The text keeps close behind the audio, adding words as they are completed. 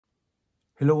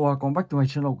Hello, welcome back to my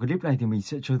channel. Clip này thì mình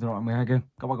sẽ chơi thể loại 12 game.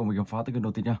 Các bạn cùng mình khám phá tới game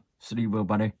đầu tiên nha. Sleeper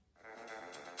 3D.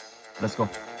 Let's go.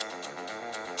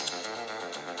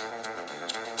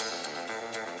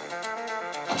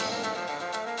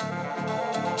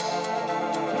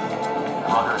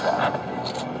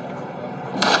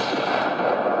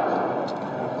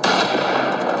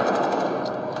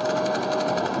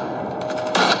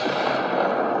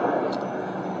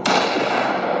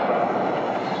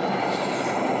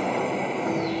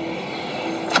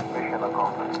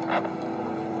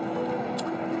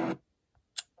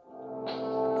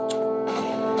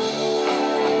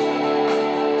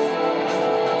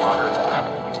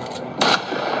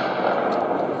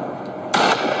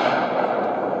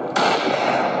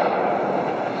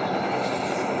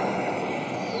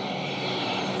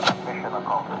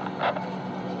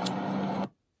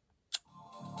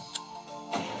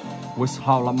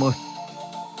 Wishhouse 50.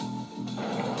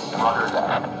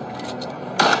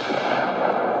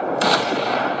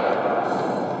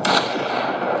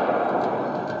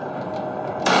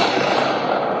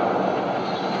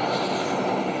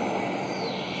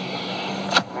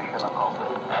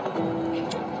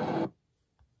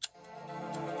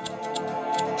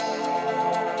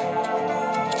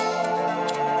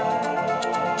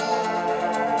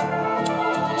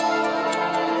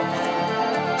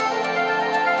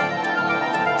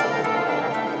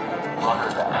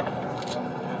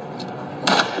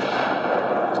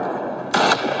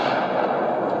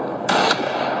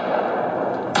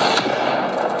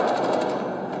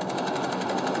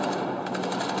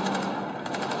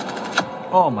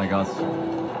 Oh my god.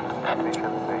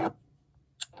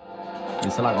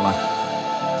 Mình sẽ lại còn lại.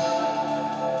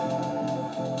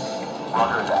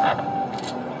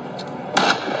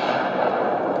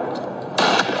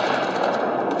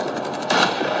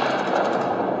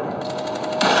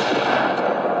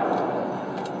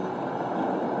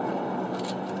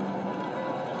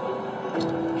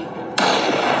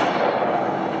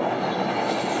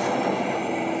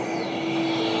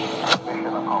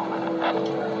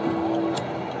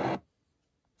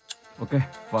 Ok,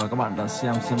 và các bạn đã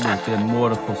xem đủ tiền mua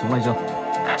được khẩu súng này chưa?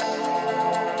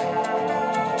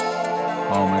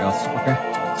 Oh my god, ok.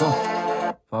 Rồi,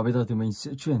 và bây giờ thì mình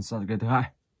sẽ chuyển sang game thứ hai,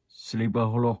 Sleeper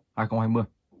Holo 2020.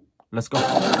 Let's go.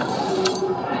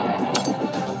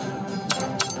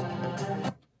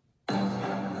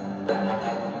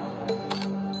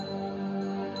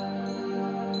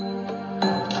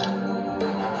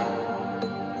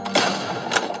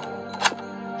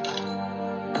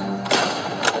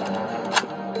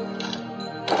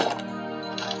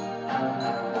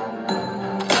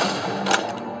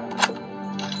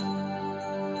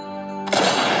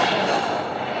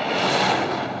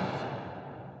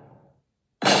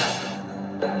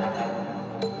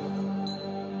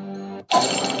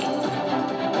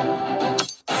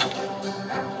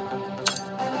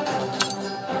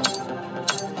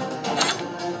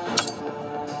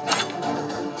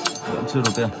 Chưa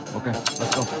đầu tiên. Ok,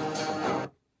 let's go.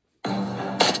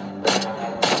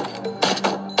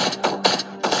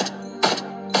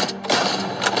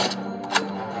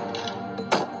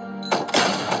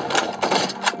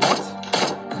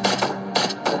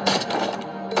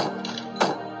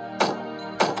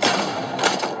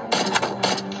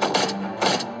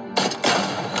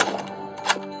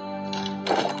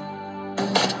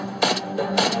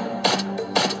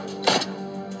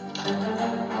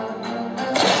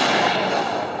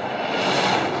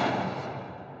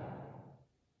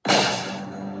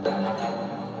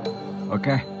 Ok.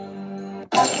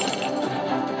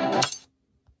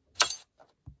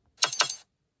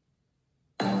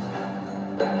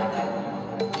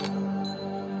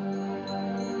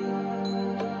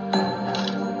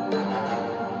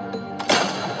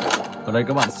 Ở đây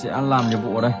các bạn sẽ làm nhiệm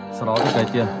vụ ở đây, sau đó thì cày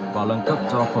tiền và nâng cấp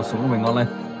cho khẩu súng của mình ngon lên.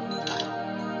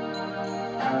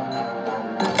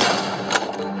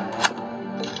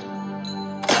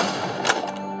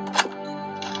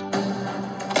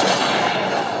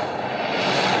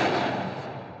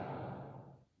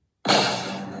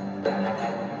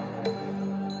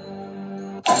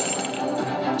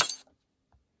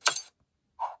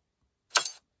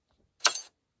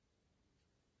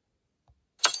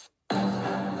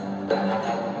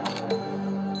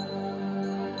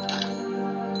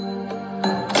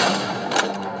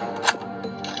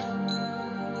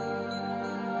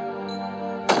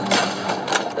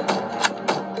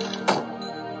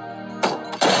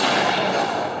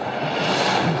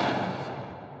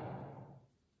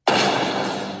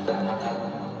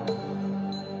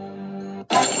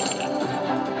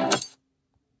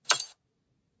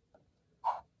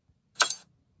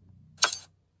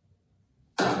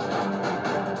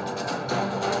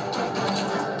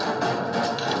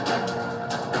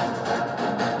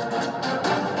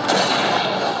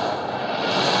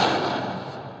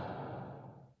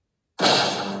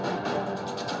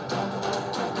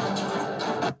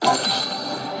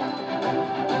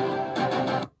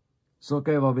 Ok,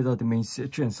 và bây giờ thì mình sẽ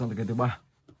chuyển sang cái thứ ba.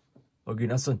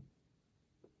 Ignition.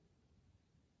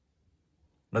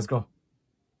 Let's go.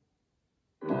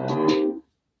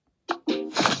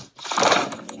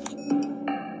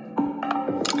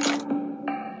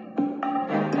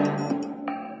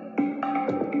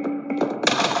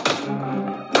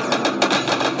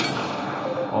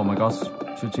 Oh my gosh,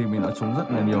 Chu Chi mình đã trúng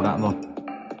rất là nhiều đạn rồi.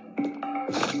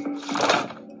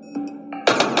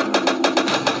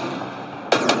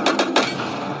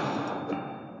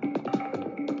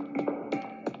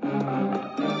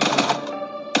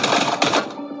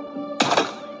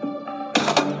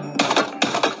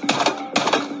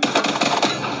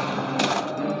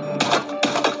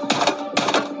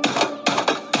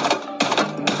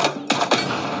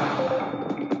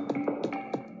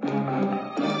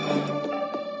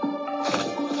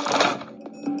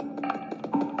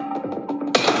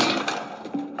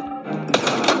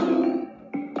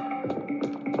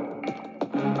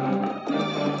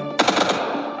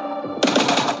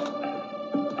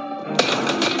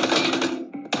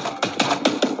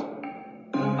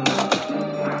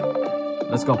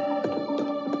 Let's go.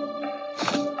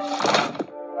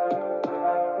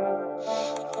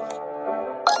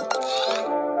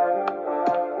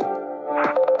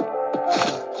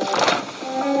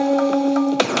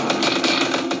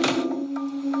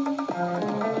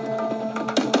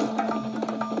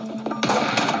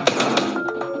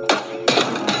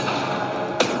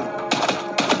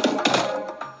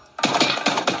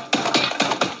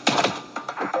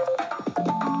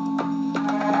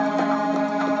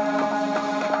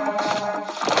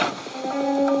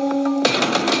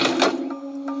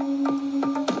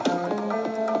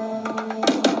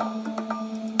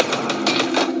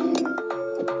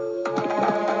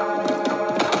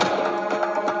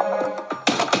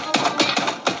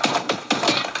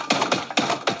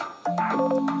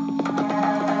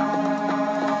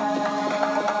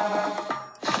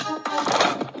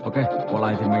 Ok, còn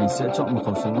lại thì mình sẽ chọn một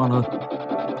khẩu súng ngon hơn.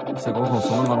 Sẽ có khẩu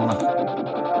súng ngon nào.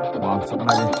 Wow, chọn cái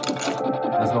này đi.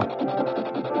 Let's go.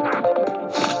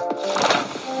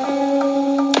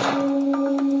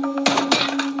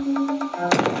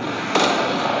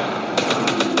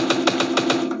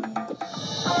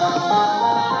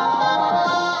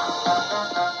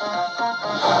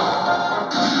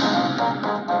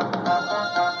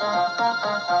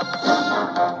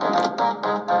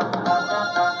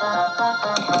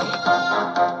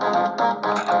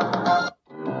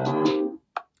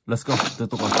 Let's go, tiếp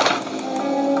tục rồi.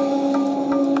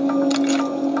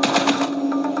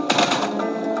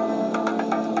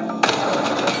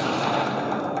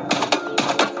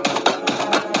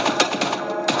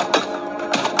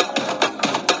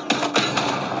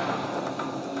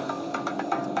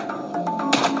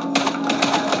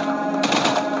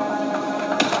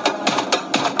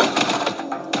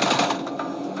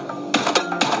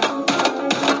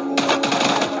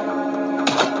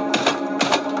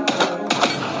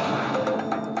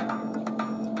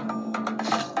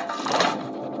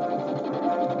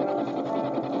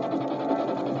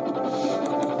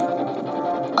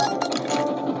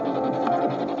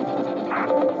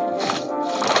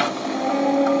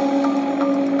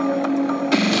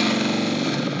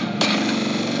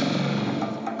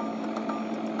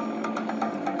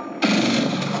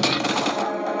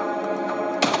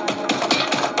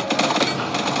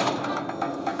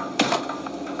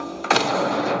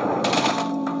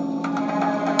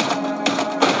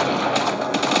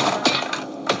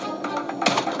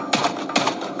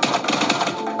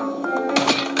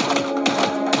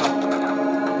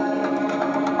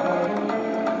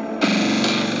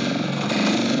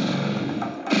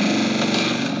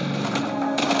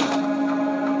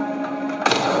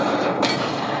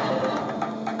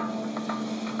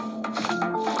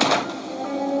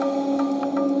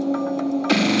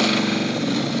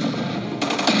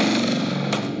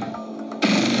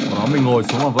 Mình ngồi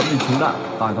xuống mà vẫn bị trúng đạn,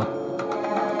 tài thật.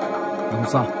 Nhưng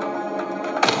không sao.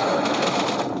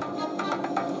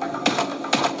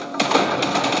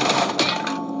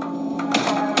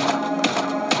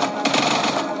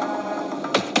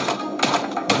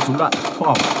 Vẫn trúng đạn.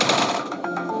 Wow.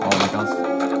 Oh my god.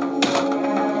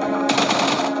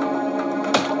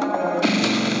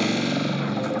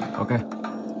 Ok.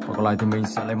 Còn lại thì mình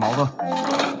sẽ lấy máu thôi.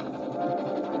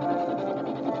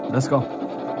 Let's go.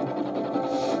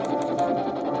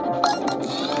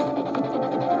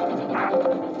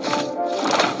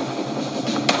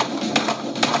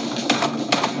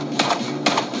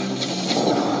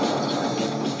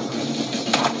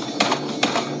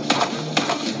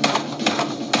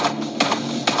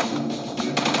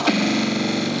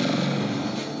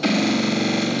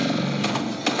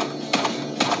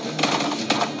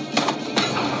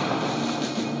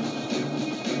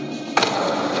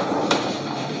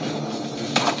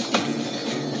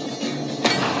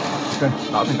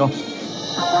 pháo thành công.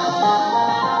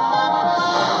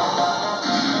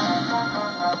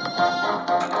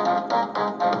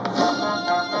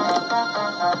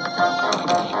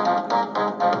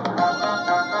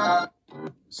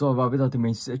 Rồi và bây giờ thì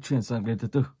mình sẽ chuyển sang game thứ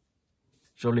tư.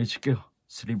 Jolly Skill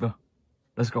Sleeper.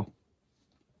 Let's go.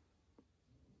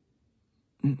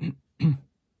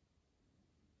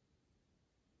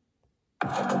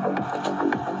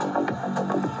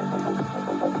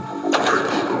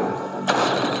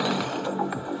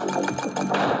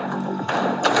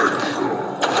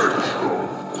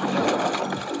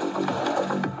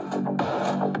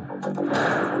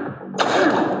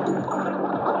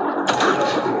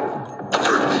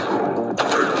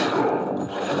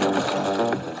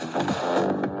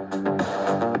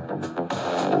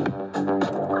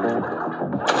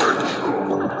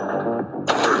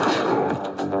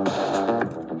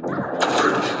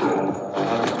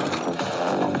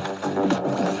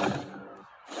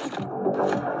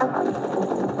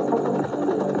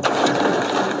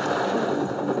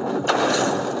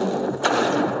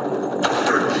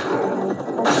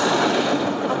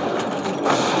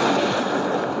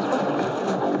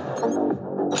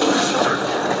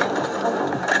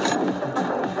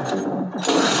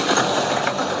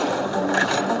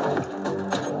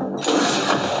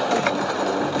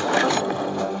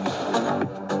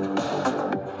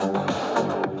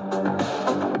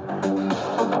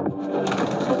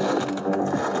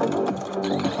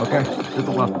 Ok, tiếp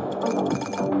tục nào.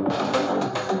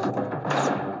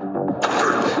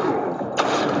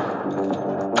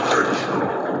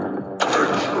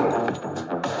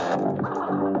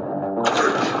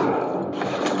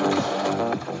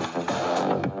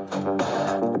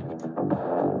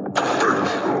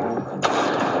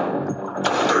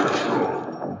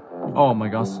 Oh my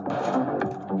gosh.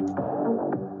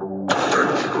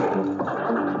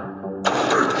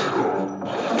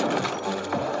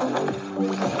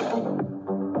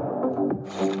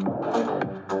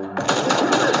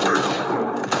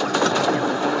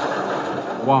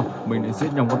 Wow, mình đã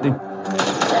giết nhầm con tim.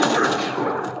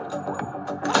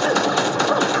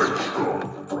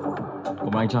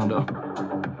 Còn anh chàng nữa.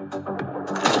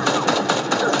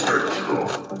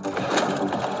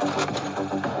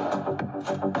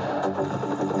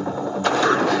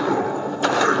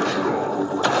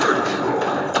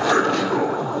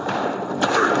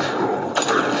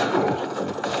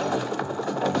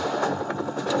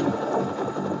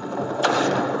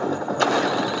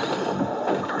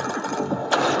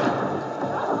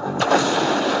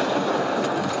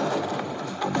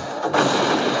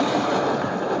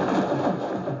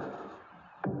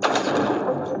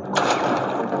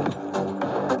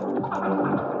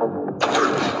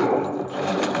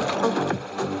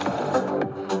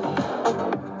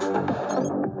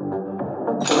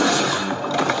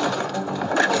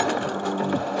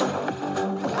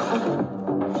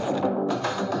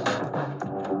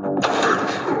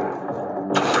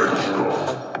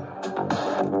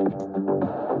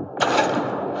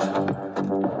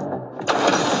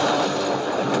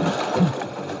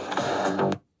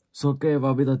 Ok,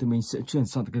 và bây giờ thì mình sẽ chuyển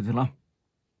sang cái thứ 5.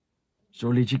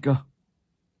 Jolly Chica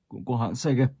cũng của hãng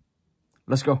xe game.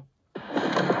 Let's go.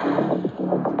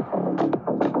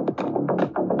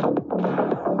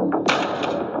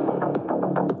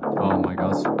 Oh my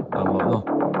gosh, làm lỗi rồi.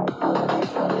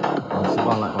 Mình sẽ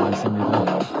vào lại xem như thế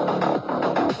nào.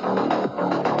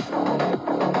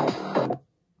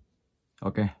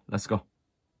 Ok, let's go.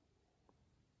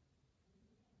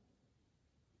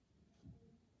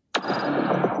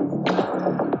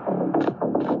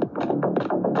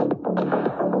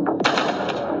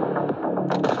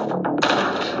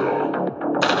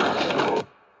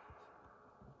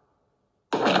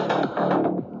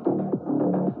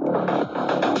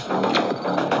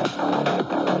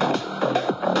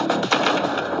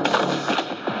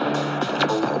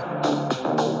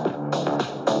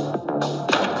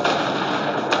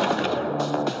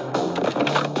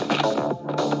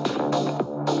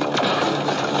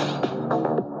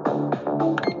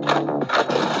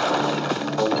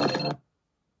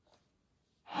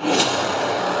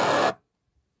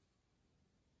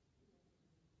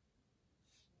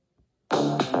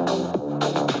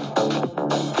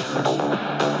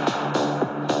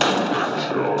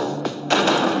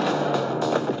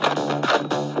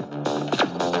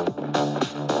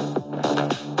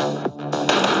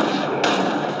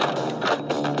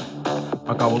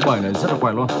 AK-47 này rất là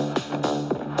khỏe luôn.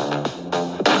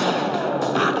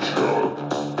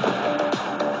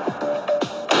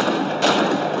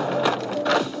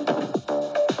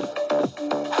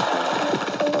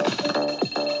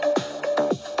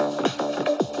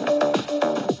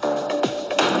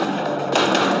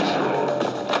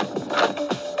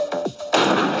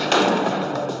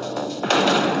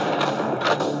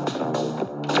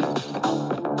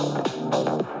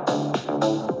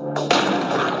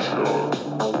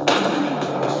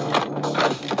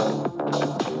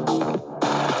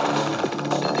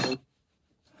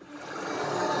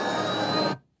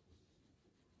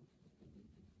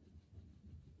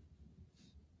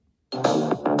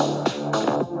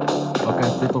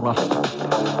 tiếp tục nào.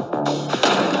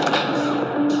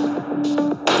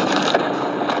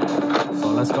 So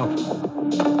let's go.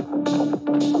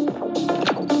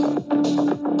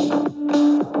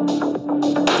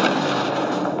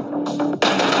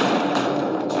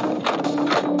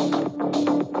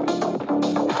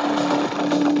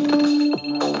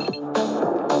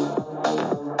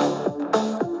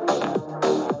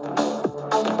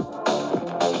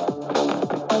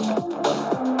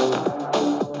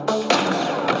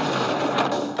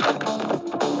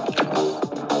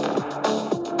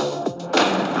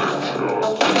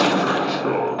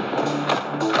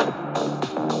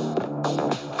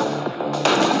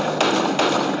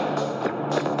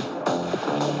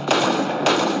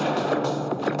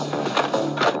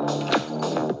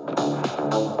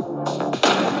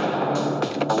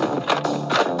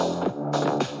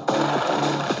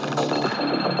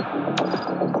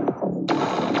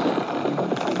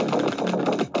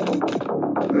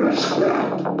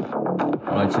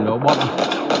 Rồi chiến đấu bot.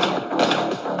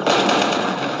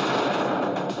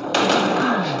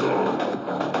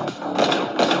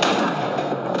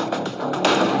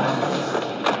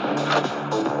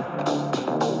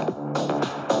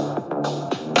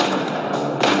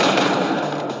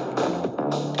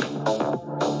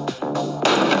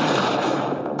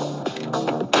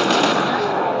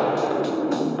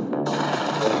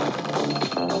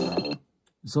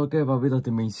 Rồi ok, và bây giờ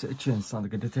thì mình sẽ chuyển sang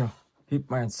cái tiếp theo,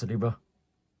 Hitman Sniper.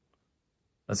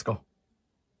 Let's go.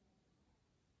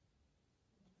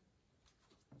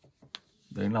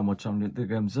 Đấy là một trong những tựa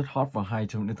game rất hot và hay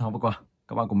trong những tháng vừa qua.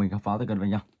 Các bạn cùng mình khám phá tới gần với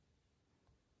nhau.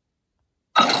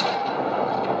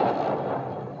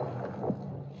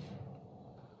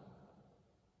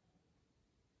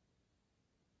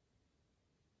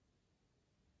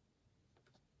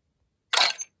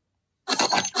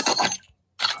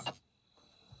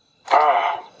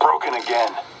 Broken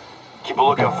again. Keep a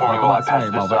lookout for me while I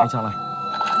pass bảo this vệ anh up. chàng này.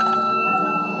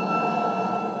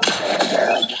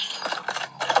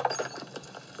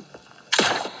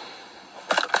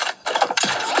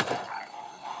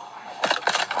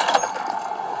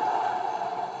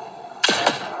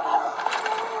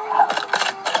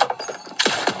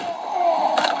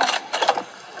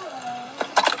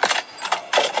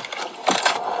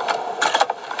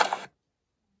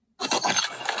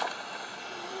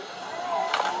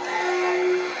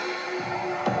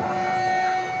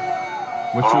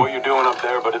 I don't know what you're doing up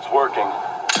there, but it's working.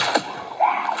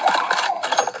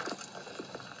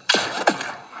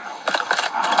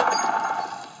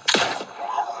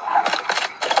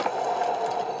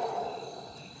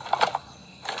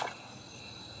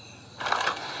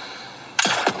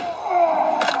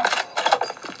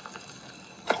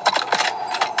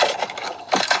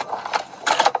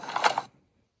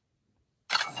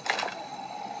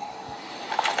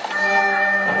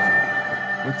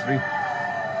 With 3.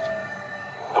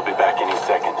 They'll be back any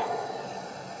second.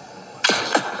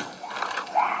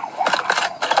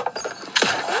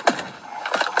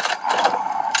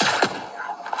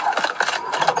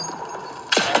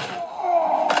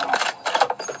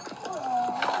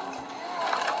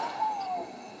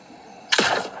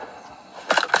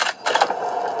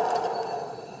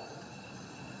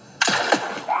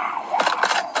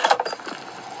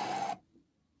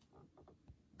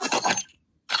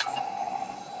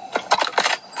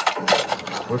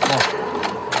 We're far.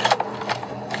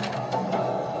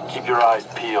 Keep your eyes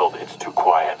peeled. It's too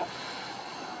quiet.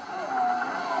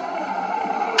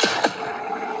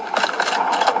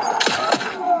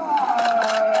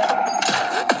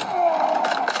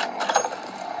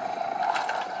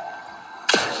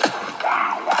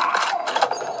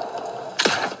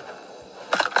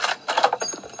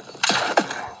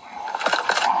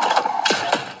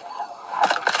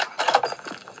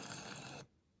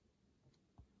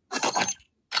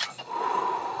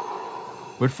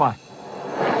 With 5.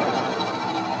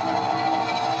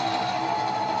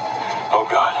 Oh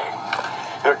God,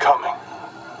 they're coming.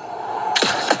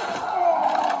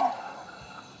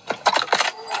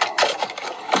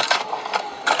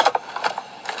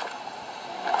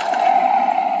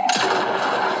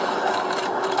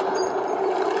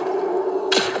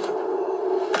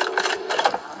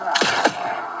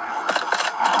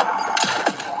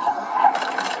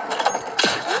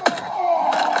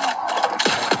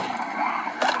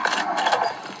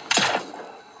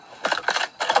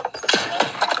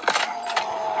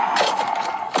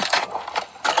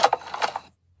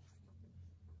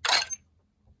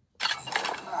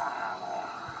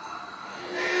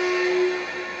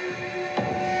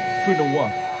 Freedom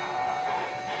 1.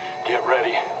 Get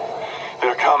ready.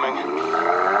 They're coming.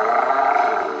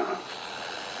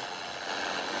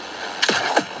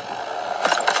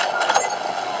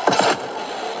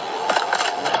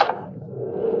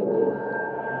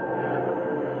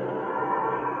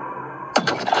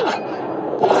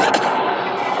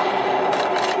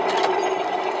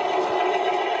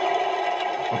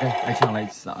 Ok, anh chàng này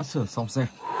đã sửa xong xe.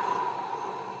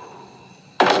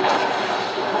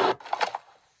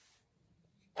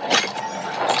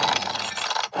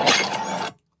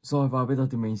 Rồi và bây giờ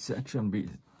thì mình sẽ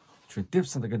chuyển tiếp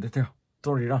sang cái tiếp theo.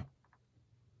 Story run.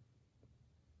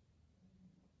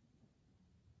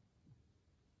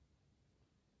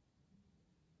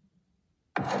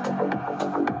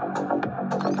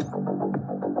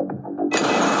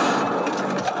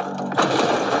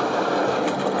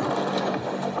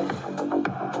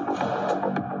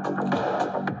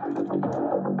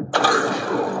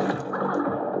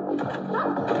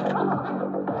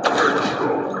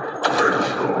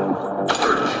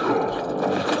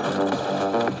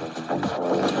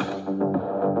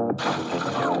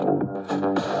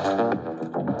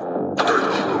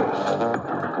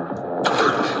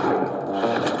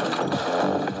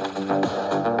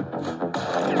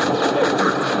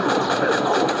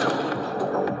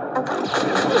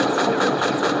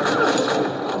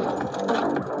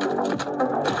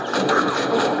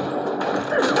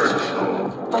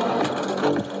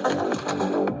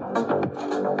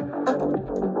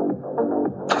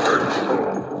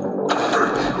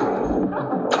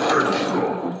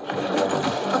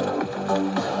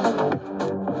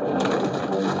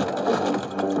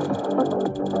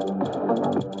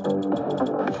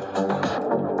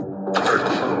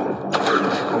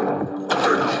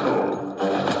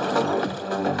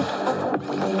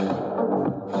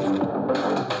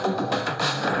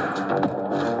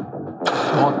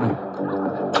 Bot này.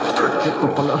 Tiếp tục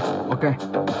con nữa. Ok.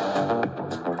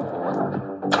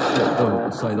 Điện tử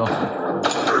xảy rồi.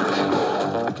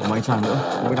 Có mấy chàng nữa,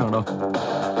 không biết đang ở đâu.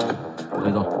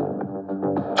 Đây rồi.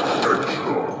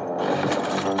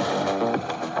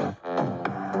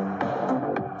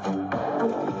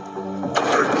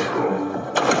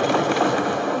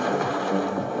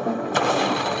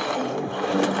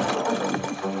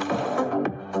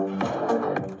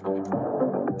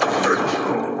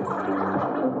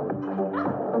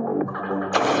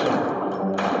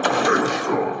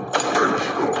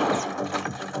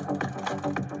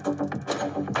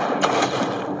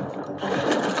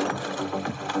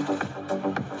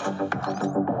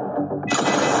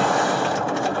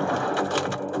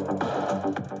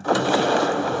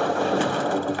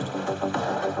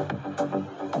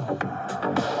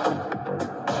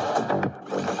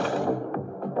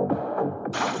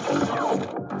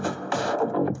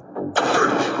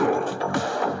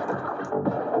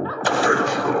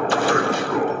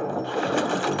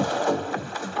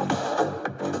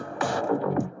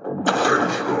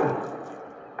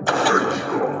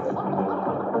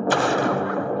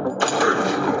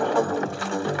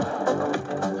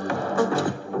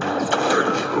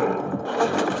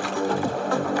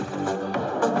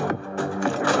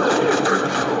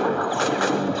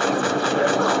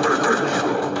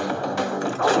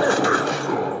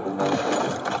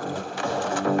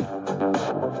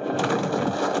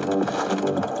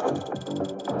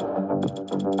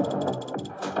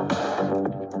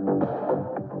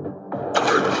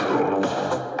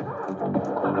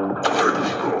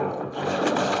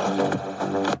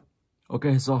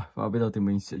 Ok rồi, và bây giờ thì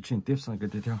mình sẽ chuyển tiếp sang cái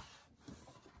tiếp theo.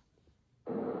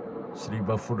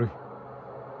 Sleeper Fury.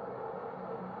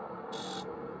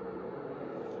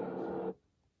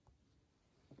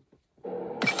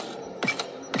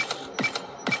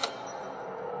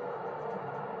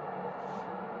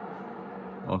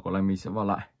 Rồi, có lẽ mình sẽ vào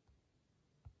lại.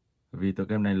 Vì tựa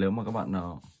game này nếu mà các bạn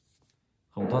nào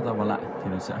không thoát ra vào lại thì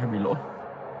nó sẽ hay bị lỗi.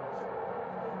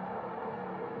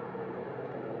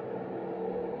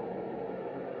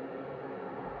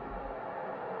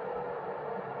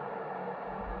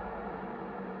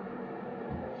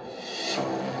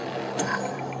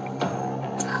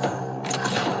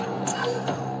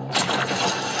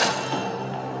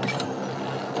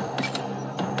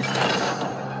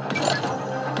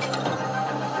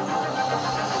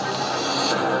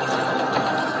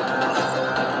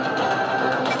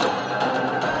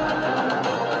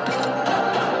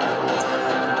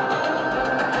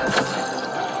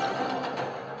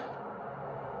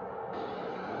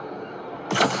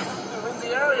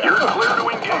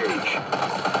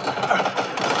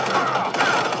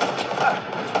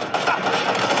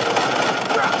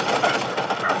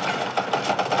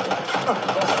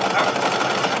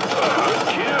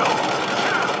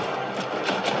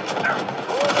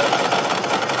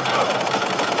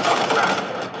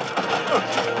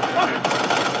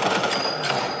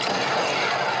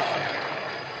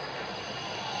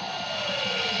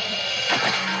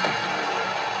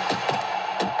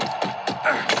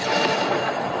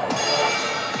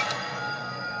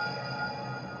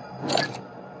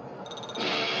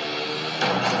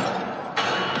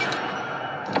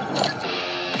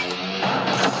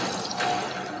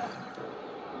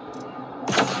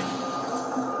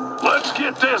 Let's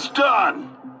get this done.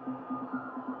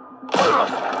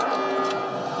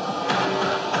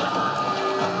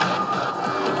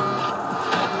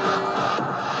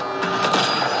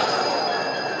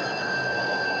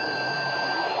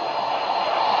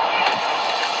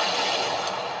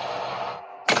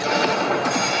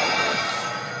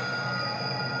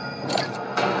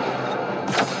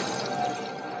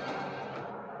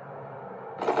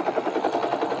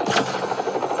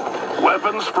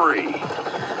 Weapons free.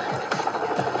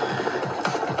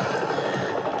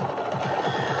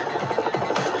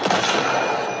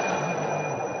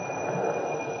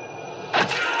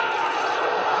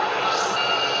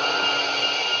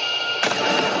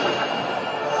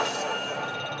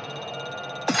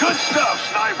 Good stuff,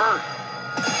 sniper.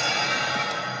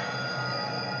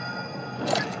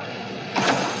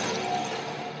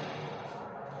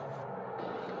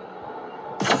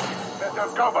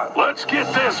 Let's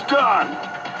get this done.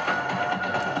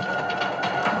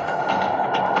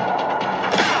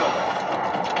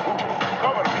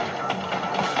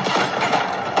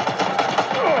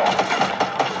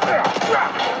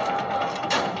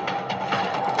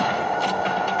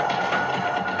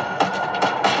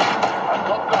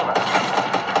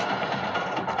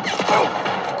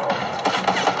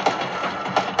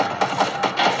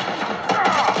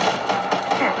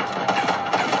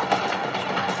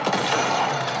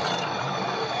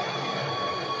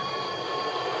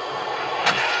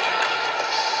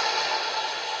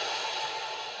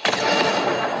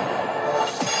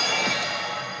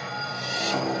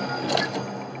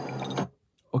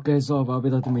 Ok rồi, và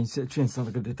bây giờ thì mình sẽ chuyển sang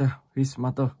cái tiếp theo,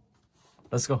 Hitmasters.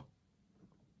 Let's go.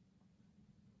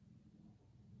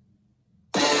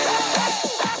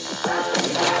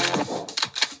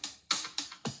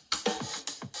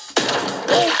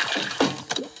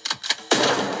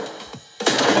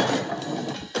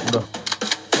 Được.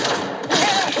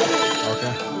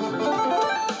 Ok.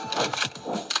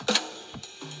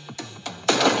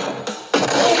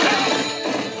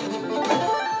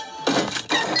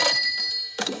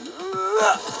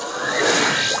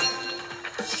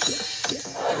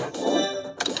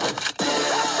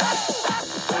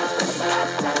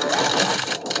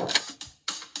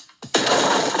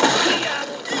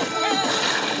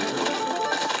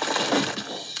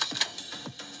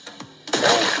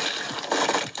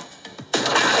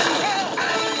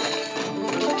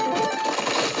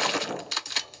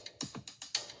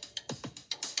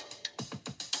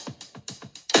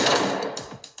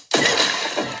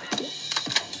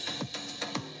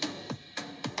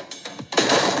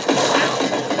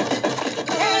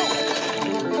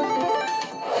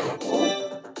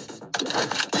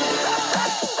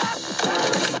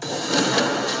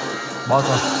 Bao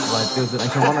giờ và tiêu diệt anh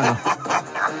trong bot này nào.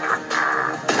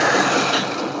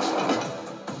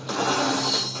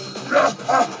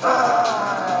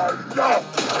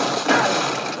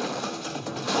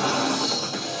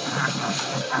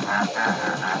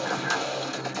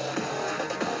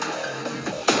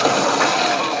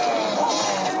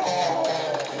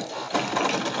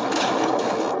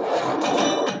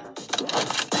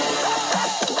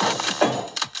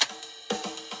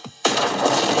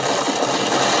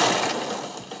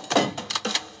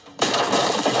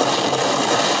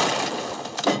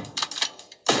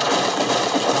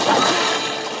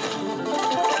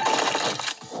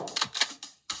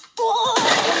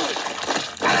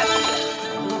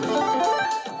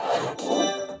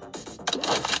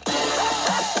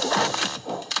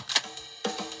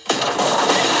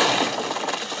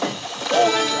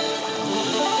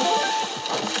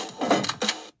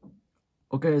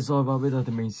 Ok rồi, và bây giờ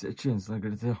thì mình sẽ chuyển sang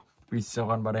cái tiếp theo, Pixel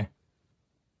Gun 3D.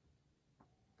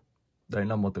 Đấy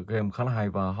là một tựa game khá là hay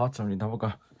và hot trong những tháng vừa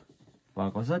qua. Và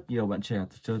có rất nhiều bạn trẻ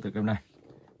chơi tựa game này.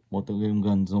 Một tựa game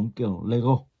gần giống kiểu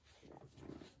Lego.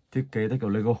 Thiết kế theo kiểu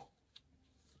Lego.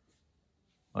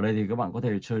 Ở đây thì các bạn có thể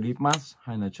chơi Hitmasters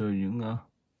hay là chơi những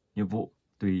nhiệm vụ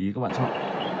tùy ý các bạn chọn.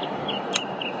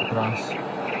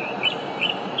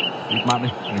 Hitman đi,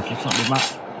 mình sẽ chọn Hitman.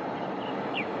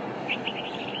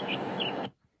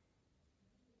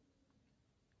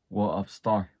 World of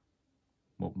Star,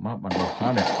 một map bản đồ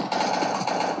khá đẹp.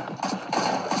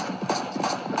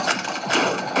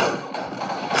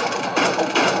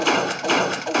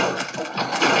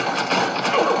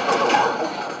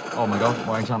 Oh my god,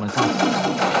 một anh chàng này sao?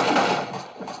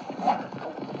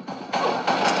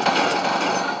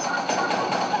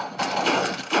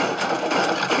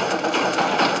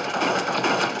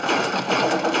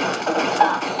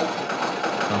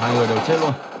 Cả hai người đều chết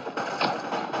luôn.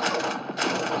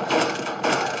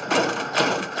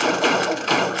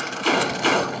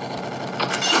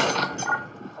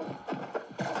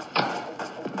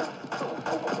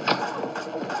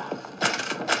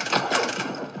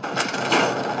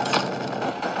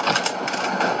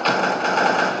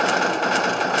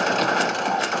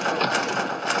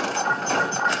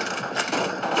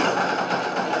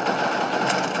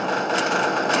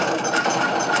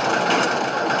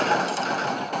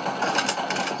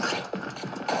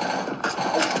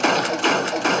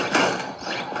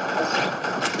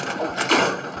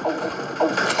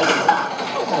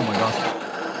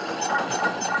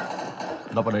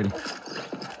 lắp vào đây đi.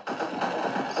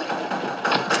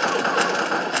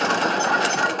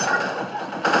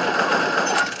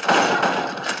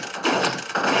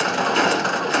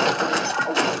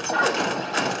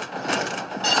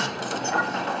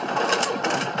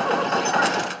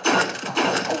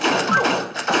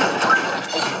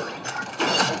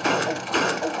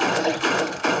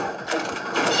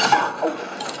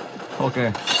 Ok.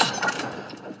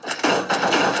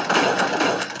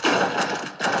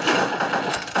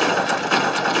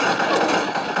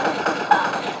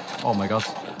 Oh my god.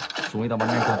 Súng ấy tao bắn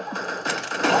nhanh thật.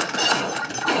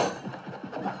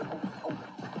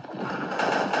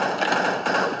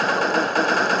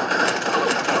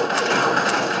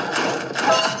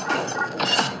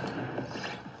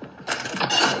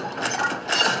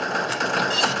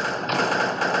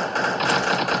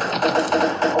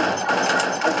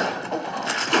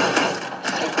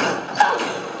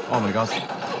 Oh my god.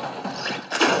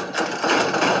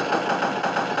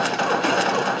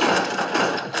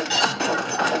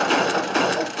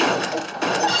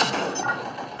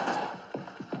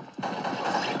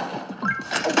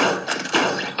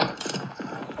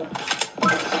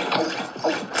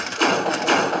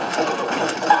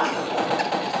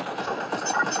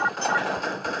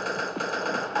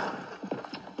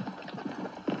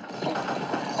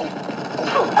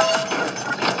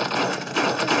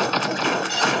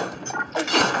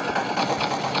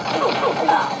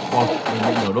 Wow,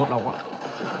 mình bị lửa đốt đau quá.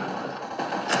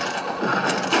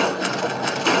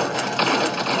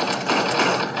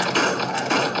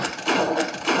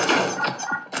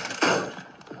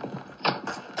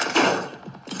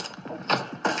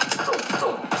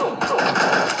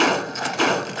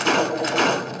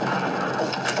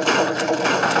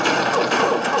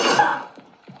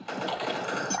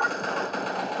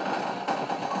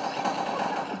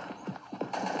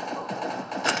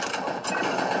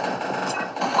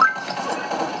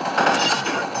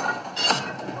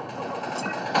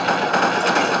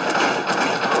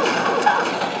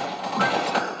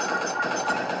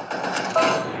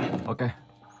 Ok.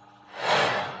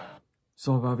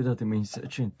 Rồi và bây giờ thì mình sẽ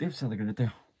chuyển tiếp sang cái tiếp theo.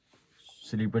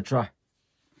 Sleeper try.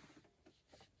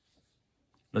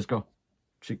 Let's go.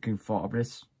 Checking for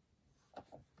updates.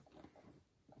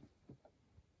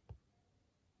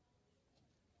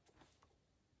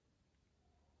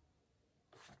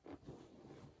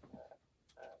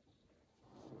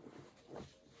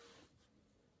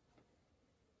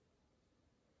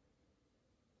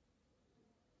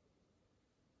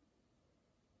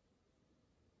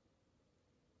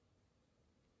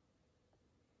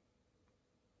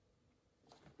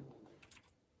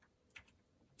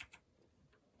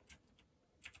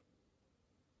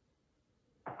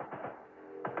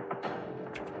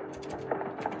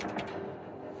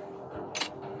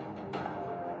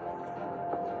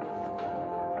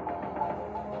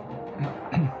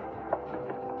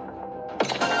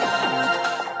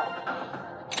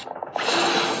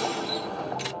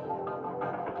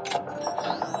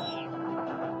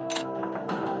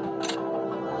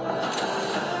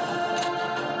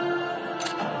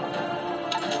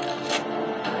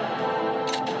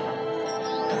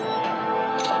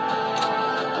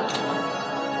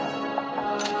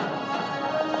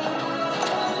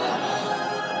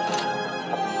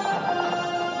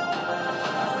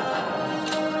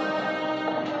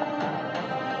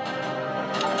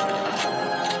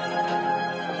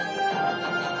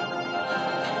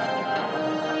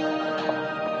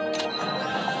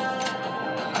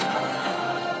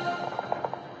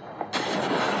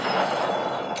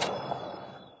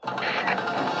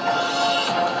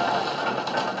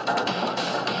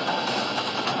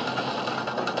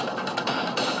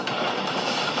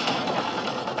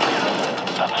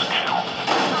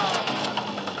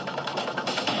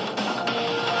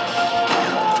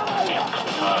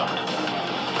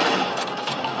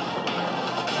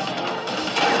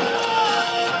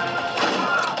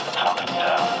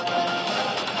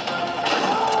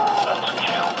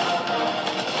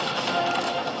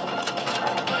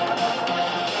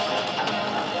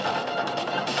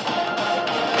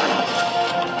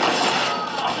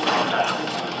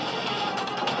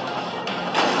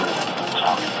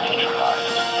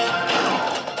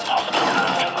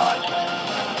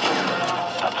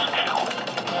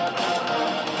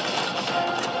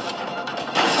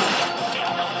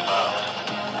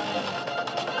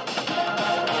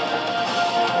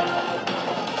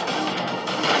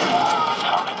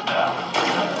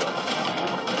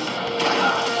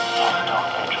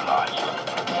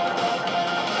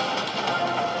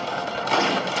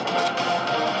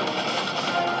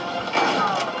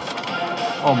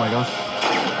 Oh my gosh.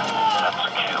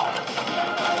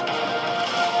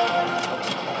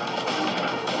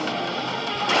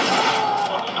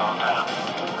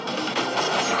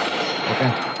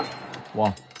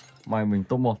 Wow, may mình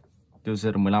top 1, tiêu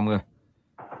diệt được 15 người.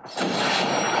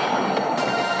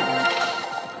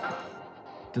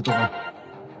 Tiếp tục nào.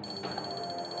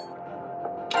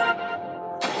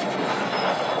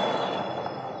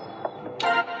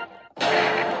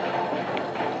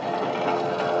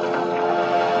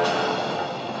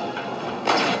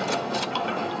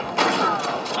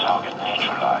 Target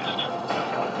neutralized.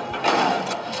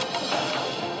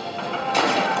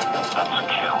 That's a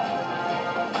kill.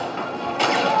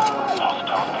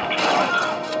 Hostile neutralized.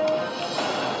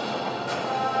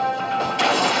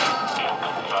 Kill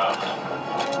confirmed.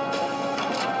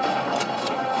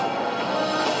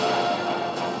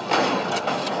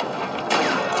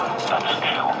 That's a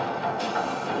kill.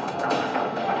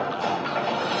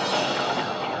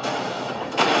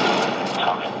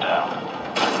 Target down.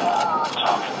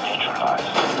 Target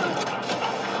neutralized.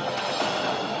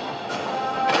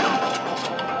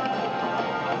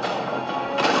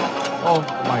 Oh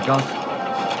my god.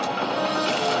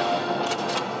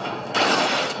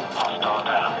 Hostile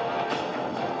down.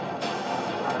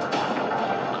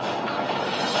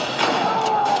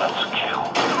 That's a kill.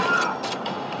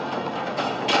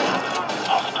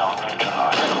 Hostile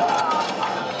neutralized.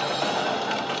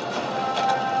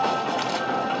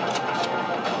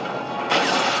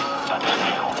 That's a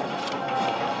kill.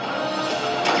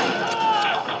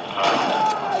 Kill confirmed.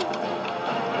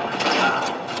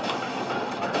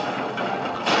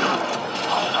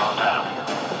 Hostile down.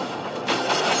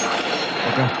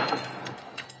 Ok.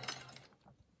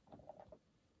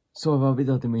 Rồi và bây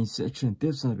giờ thì mình sẽ chuyển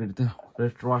tiếp sang cái tiếp theo,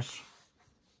 Red Rush.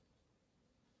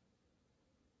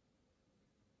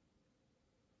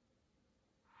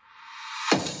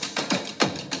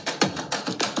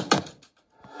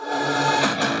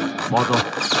 Bot rồi.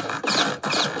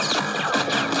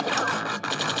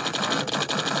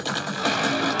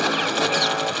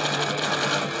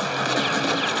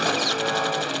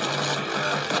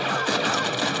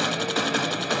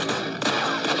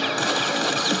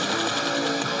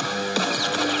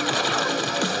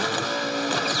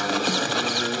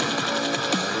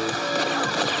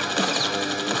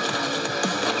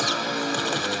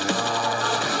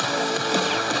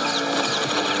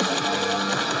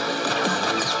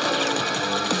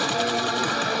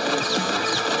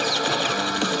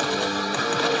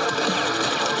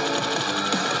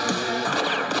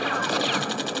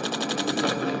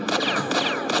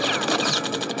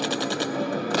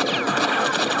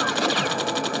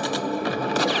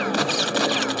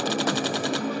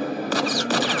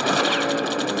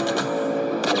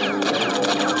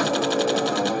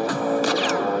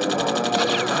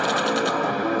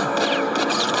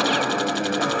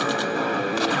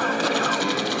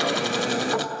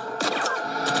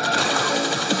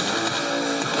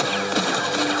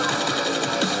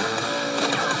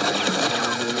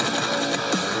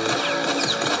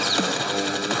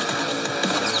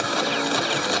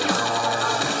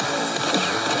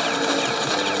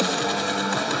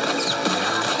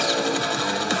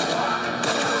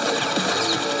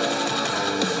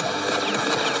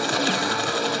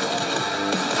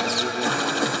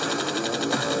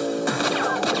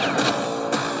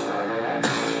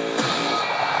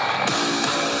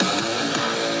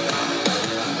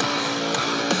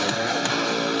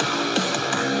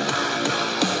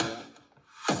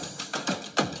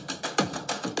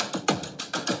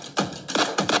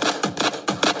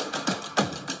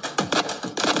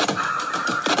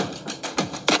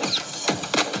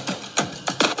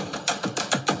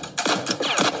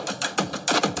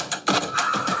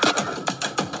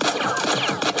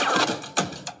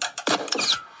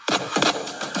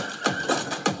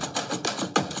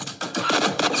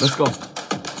 Let's go.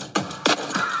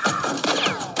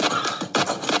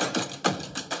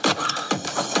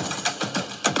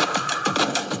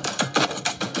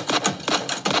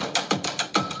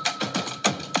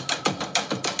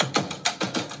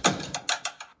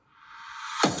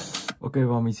 Ok,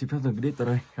 và mình xin phép dừng clip tại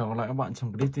đây. Hẹn gặp lại các bạn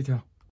trong clip tiếp theo.